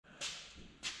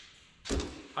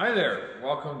Hi there,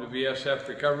 welcome to BSF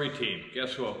Recovery Team.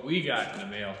 Guess what we got in the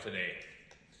mail today?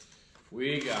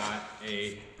 We got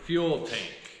a fuel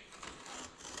tank.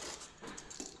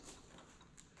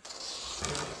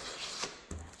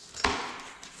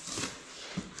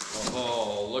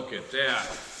 Oh, look at that.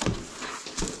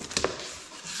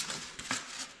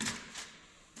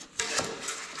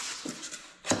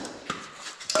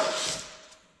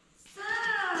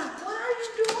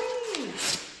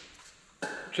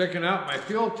 Checking out my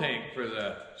fuel tank for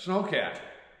the snowcat.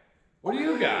 What do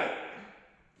you got?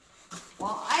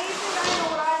 Well, I think I know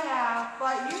what I have,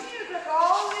 but you need to pick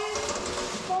all these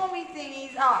foamy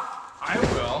thingies up. I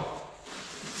will.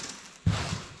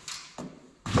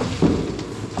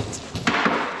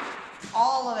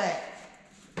 All of it.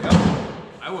 Yep,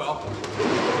 I will.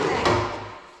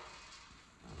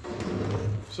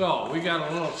 So, we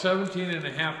got a little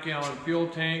 17.5 gallon fuel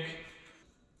tank.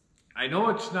 I know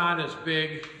it's not as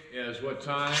big as what's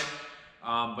on it,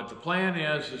 but the plan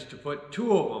is to put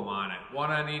two of them on it,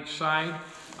 one on each side,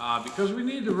 because we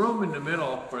need the room in the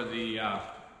middle for the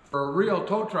for a real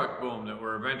tow truck boom that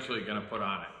we're eventually going to put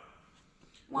on it.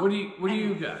 What do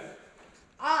you got?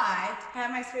 I have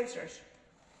my spacers.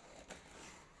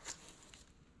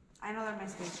 I know they're my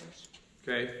spacers.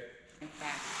 Okay.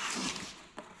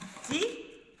 See?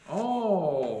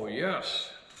 Oh yes,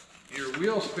 your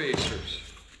wheel spacers.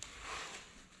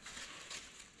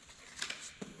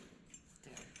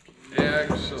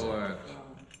 Excellent.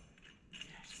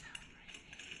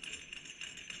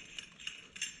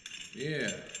 Yeah.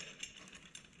 Is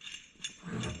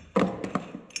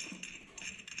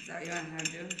that what you want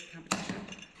to do? Competition?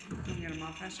 Can you get them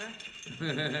all faster?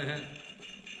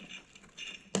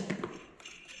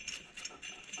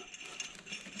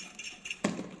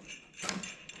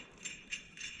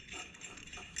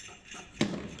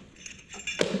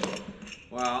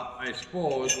 Well, I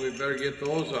suppose we better get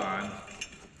those on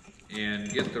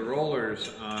and get the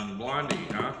rollers on Blondie,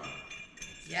 huh?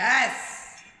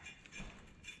 Yes!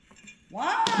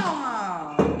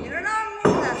 Wow! You don't know how to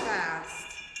move that fast.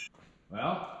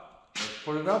 Well, let's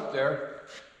put it up there.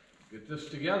 Get this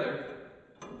together.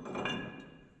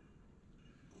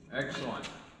 Excellent.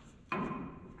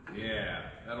 Yeah,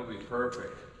 that'll be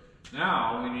perfect.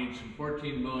 Now we need some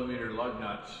 14mm lug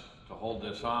nuts to hold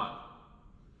this on,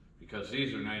 because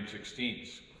these are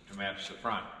 9/16 to match the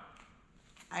front.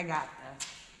 I got this.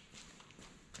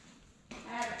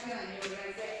 I had a feeling you were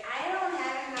going to say, I don't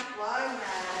have enough lug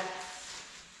nuts.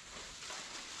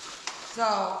 So,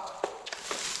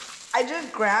 I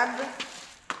just grabbed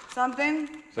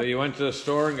something. So you went to the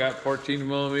store and got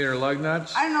 14mm lug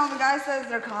nuts? I don't know, the guy says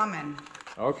they're common.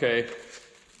 Okay.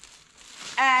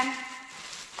 And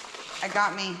I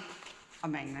got me a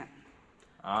magnet.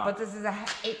 Ah. But this is a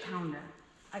 8-pounder.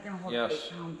 I can hold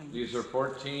 8-pound things. These are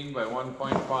 14 by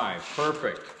 1.5.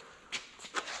 Perfect.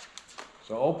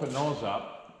 So open those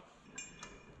up.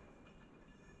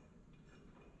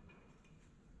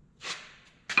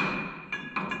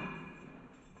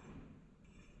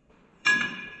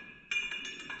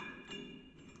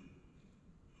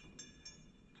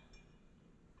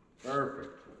 Perfect.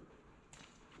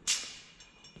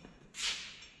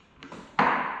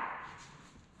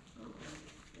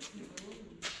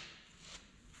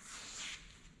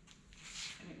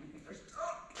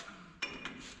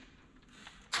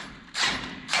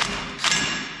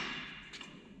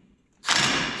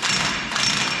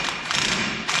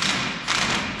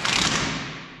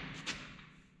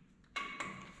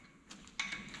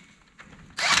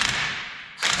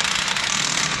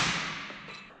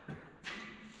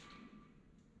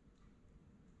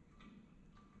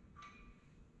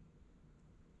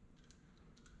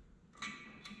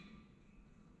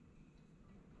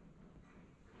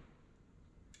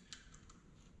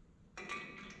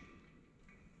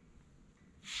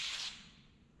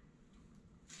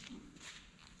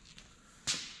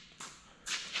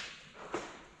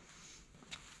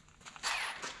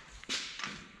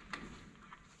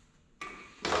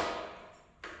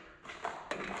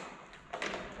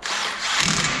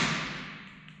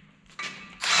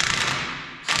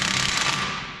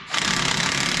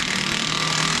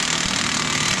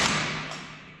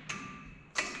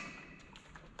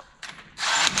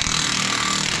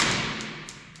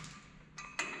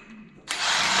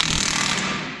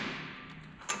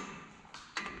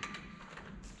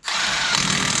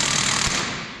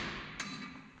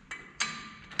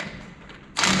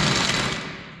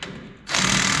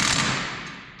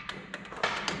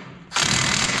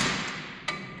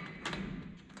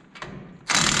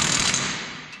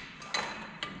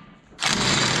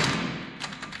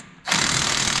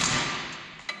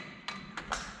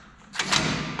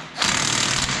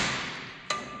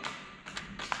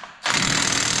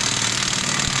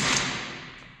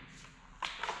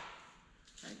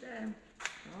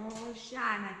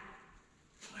 on.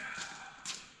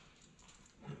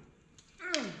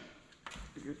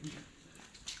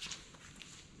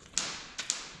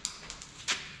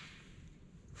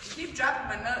 Keep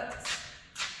dropping my nuts.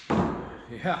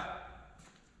 Yeah.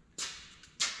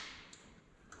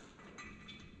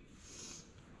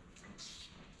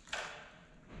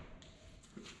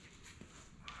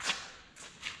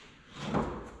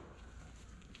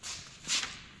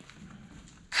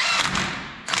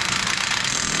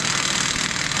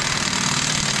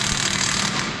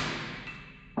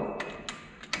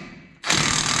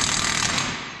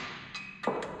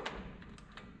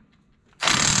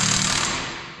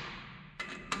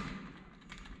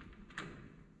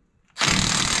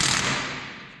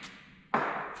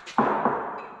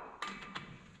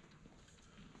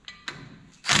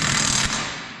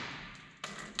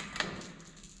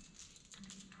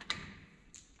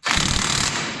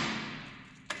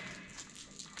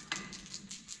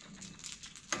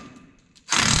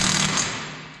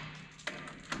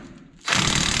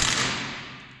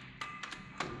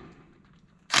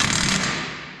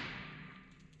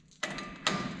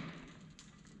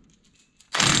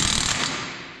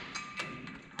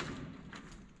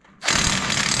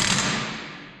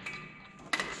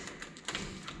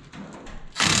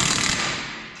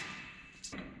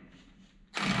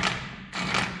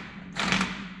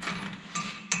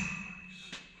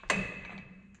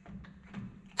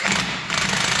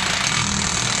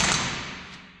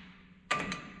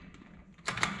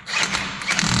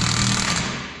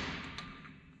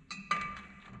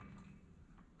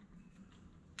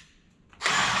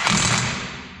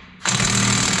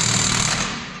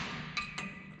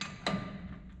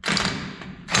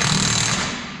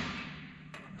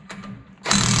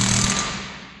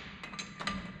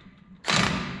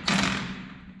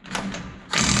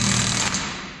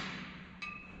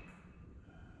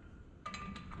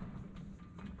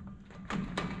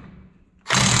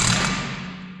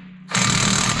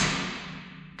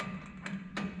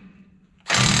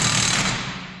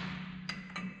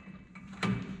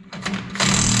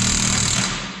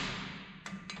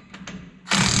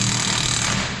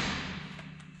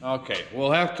 Okay,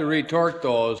 we'll have to retorque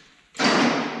those.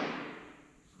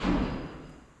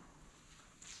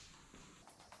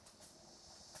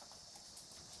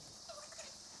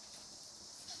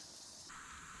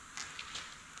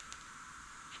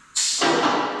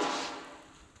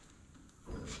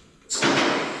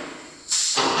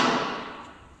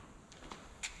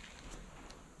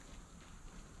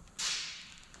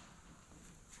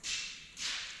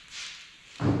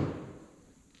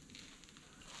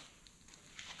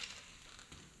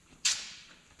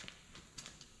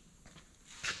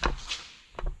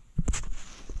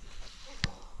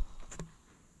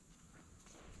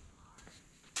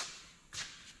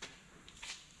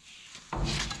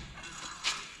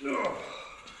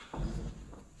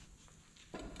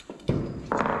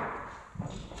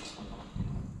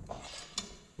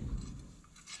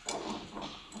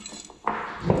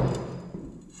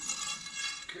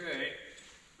 Okay,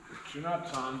 put your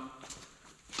nuts on.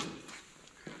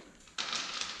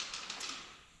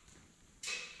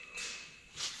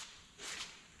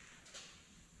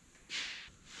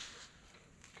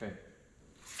 Okay.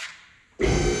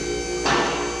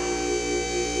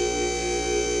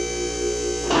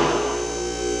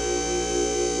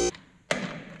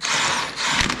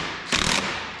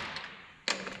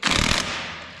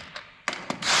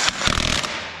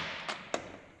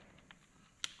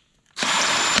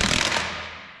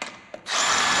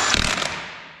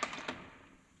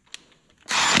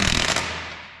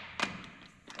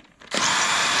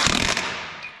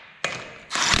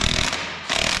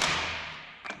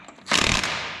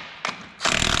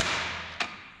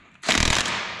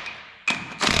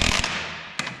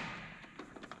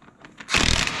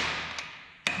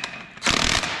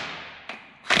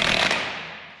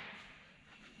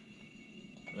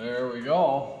 There we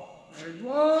go. There's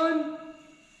one.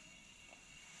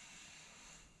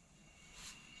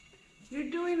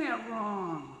 You're doing it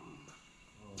wrong.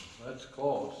 Oh, that's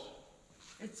close.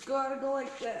 It's gotta go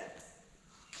like this.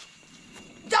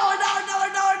 No.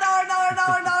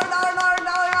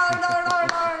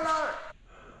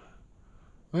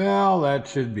 Well, that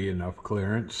should be enough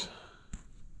clearance.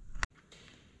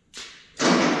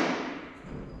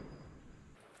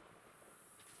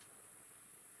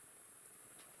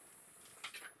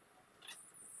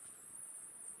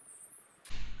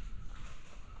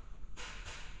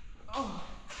 Oh.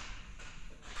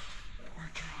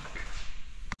 Poor truck.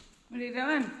 What are you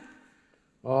doing?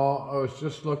 Oh, I was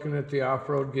just looking at the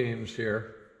off-road games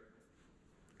here.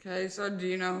 Okay, so do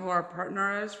you know who our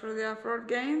partner is for the off-road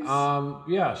games?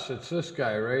 Yes, it's this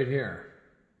guy right here.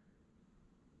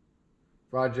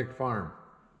 Project Farm.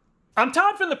 I'm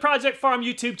Todd from the Project Farm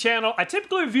YouTube channel. I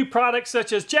typically review products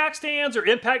such as jack stands or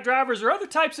impact drivers or other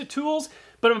types of tools,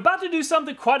 but I'm about to do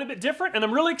something quite a bit different and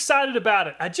I'm really excited about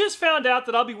it. I just found out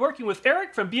that I'll be working with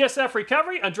Eric from BSF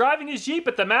Recovery on driving his Jeep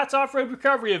at the Matt's Off-Road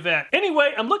Recovery event.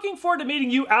 Anyway, I'm looking forward to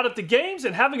meeting you out at the games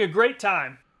and having a great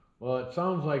time. Well, it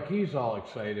sounds like he's all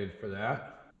excited for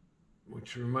that.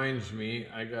 Which reminds me,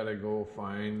 I gotta go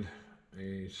find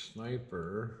a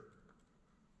sniper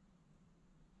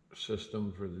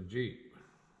system for the Jeep.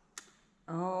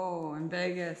 Oh, in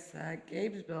Vegas, at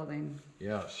Gabe's building.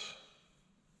 Yes.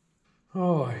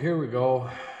 Oh, here we go.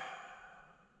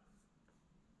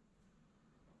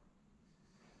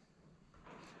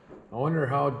 I wonder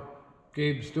how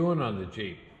Gabe's doing on the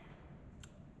Jeep.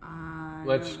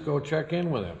 Let's go check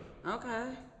in with him. Okay.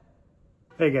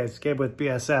 Hey guys, Gabe with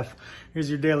BSF. Here's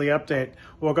your daily update.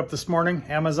 Woke up this morning,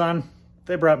 Amazon,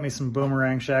 they brought me some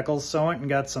boomerang shackles, so I went and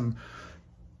got some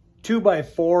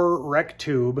 2x4 rec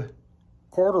tube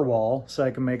quarter wall so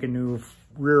I can make a new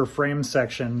rear frame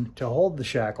section to hold the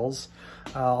shackles.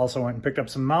 Also went and picked up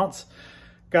some mounts,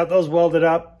 got those welded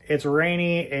up. It's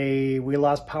rainy, we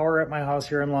lost power at my house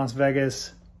here in Las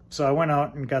Vegas, so I went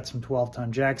out and got some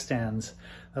 12-ton jack stands.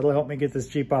 That'll help me get this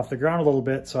Jeep off the ground a little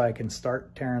bit so I can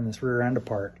start tearing this rear end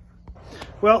apart.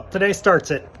 Well, today starts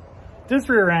it. This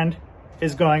rear end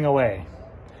is going away.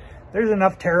 There's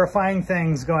enough terrifying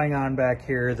things going on back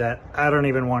here that I don't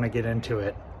even want to get into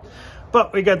it.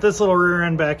 But we got this little rear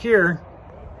end back here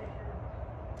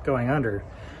going under.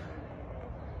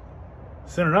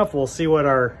 Soon enough, we'll see what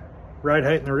our ride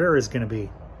height in the rear is going to be.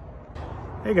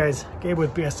 Hey guys, Gabe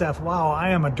with BSF. Wow, I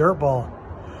am a dirtball.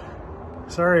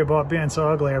 Sorry about being so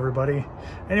ugly, everybody.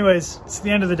 Anyways, it's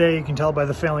the end of the day. You can tell by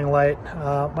the failing light.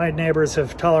 My neighbors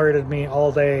have tolerated me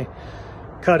all day,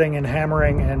 cutting and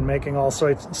hammering and making all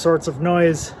sorts of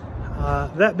noise.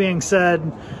 That being said,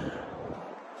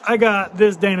 I got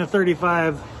this Dana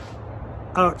 35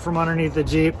 out from underneath the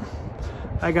Jeep.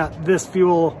 I got this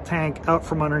fuel tank out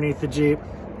from underneath the Jeep.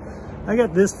 I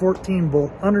got this 14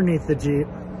 bolt underneath the Jeep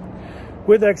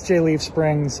with XJ leaf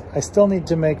springs. I still need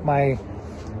to make my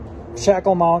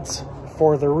shackle mounts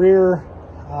for the rear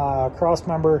cross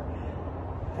member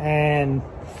and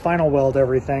final weld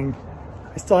everything.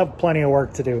 I still have plenty of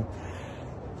work to do.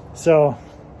 So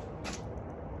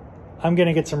I'm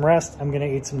gonna get some rest. I'm gonna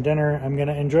eat some dinner. I'm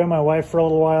gonna enjoy my wife for a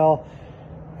little while,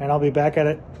 and I'll be back at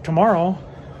it tomorrow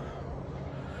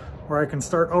where I can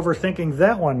start overthinking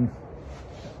that one.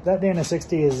 That Dana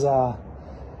 60 is, I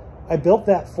built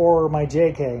that for my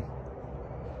JK.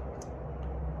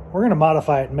 We're gonna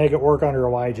modify it and make it work under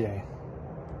a YJ.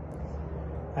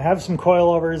 I have some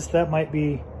coilovers that might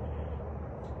be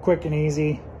quick and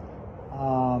easy.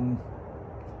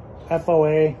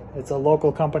 FOA, it's a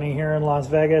local company here in Las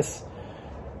Vegas.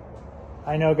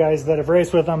 I know guys that have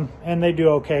raced with them and they do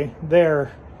okay.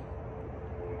 They're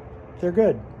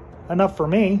good. Enough for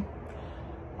me.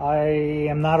 I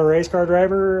am not a race car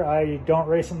driver. I don't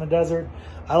race in the desert.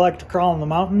 I like to crawl in the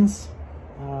mountains,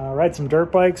 ride some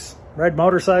dirt bikes, ride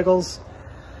motorcycles,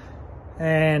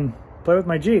 and play with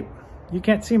my Jeep. You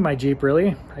can't see my Jeep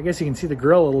really. I guess you can see the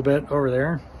grill a little bit over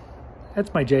there.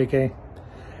 That's my JK.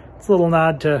 It's a little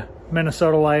nod to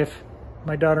Minnesota life.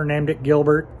 My daughter named it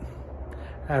Gilbert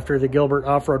after the Gilbert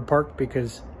Off-Road Park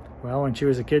because, well, when she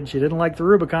was a kid, she didn't like the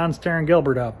Rubicons tearing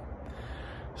Gilbert up.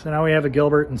 So now we have a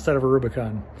Gilbert instead of a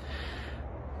Rubicon.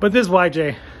 But this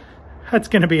YJ, that's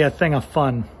gonna be a thing of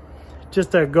fun.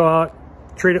 Just to go out,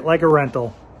 treat it like a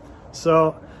rental.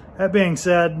 So that being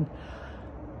said,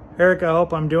 Eric, I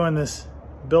hope I'm doing this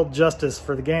build justice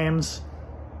for the games.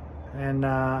 And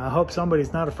I hope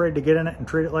somebody's not afraid to get in it and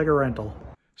treat it like a rental.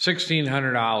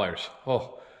 $1,600.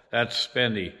 Oh, that's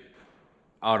spendy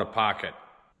out of pocket.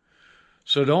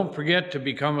 So don't forget to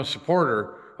become a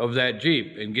supporter of that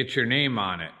Jeep and get your name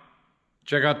on it.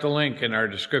 Check out the link in our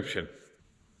description.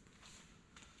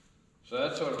 So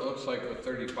that's what it looks like with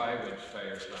 35-inch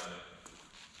tires on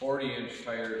it. 40-inch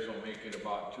tires will make it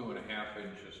about 2.5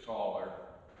 inches taller.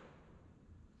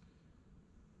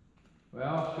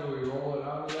 Well, should we roll it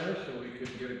out of there so we can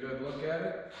get a good look at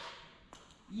it?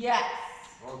 Yes.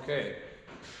 Okay.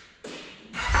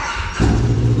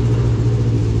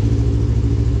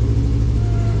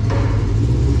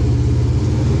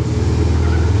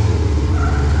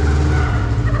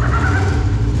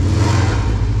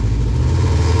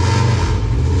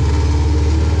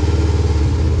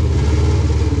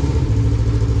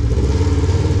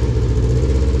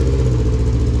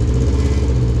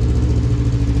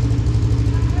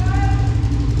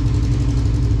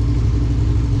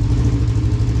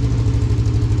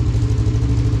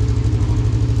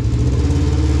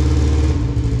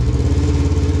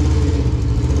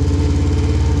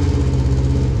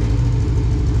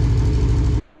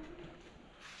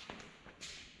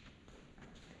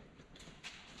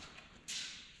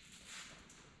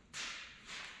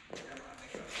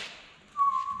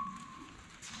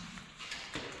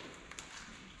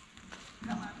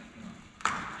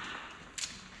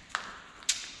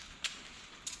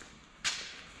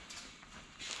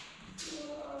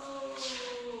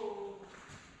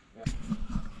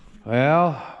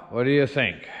 Well, what do you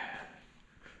think?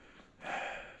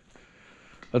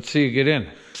 Let's see you get in.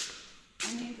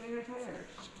 I need bigger tires.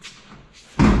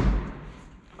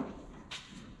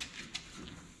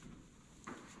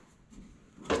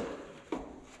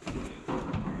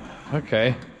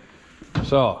 Okay.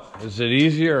 So, is it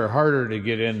easier or harder to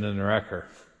get in than the wrecker?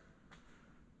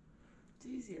 It's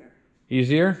easier.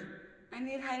 Easier? I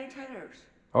need higher tires.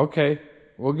 Okay.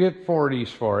 We'll get 40s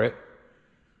for it.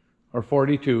 Or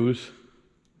 42s.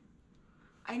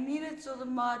 I need it so the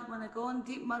mud, when I go in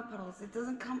deep mud puddles, it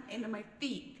doesn't come into my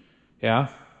feet. Yeah?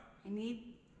 I need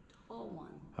tall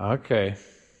one. Okay.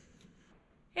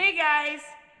 Hey guys,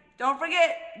 don't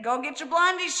forget, go get your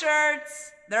Blondie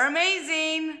shirts. They're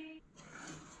amazing.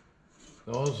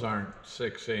 Those aren't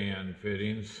 6AN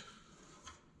fittings.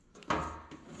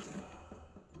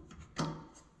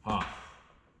 Huh.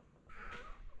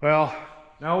 Well,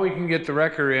 now we can get the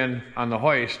wrecker in on the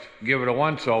hoist, give it a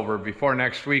once over before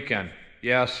next weekend.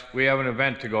 Yes, we have an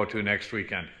event to go to next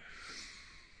weekend.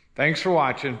 Thanks for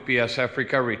watching BSF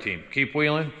Recovery Team. Keep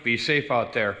wheeling, be safe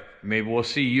out there. Maybe we'll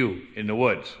see you in the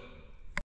woods.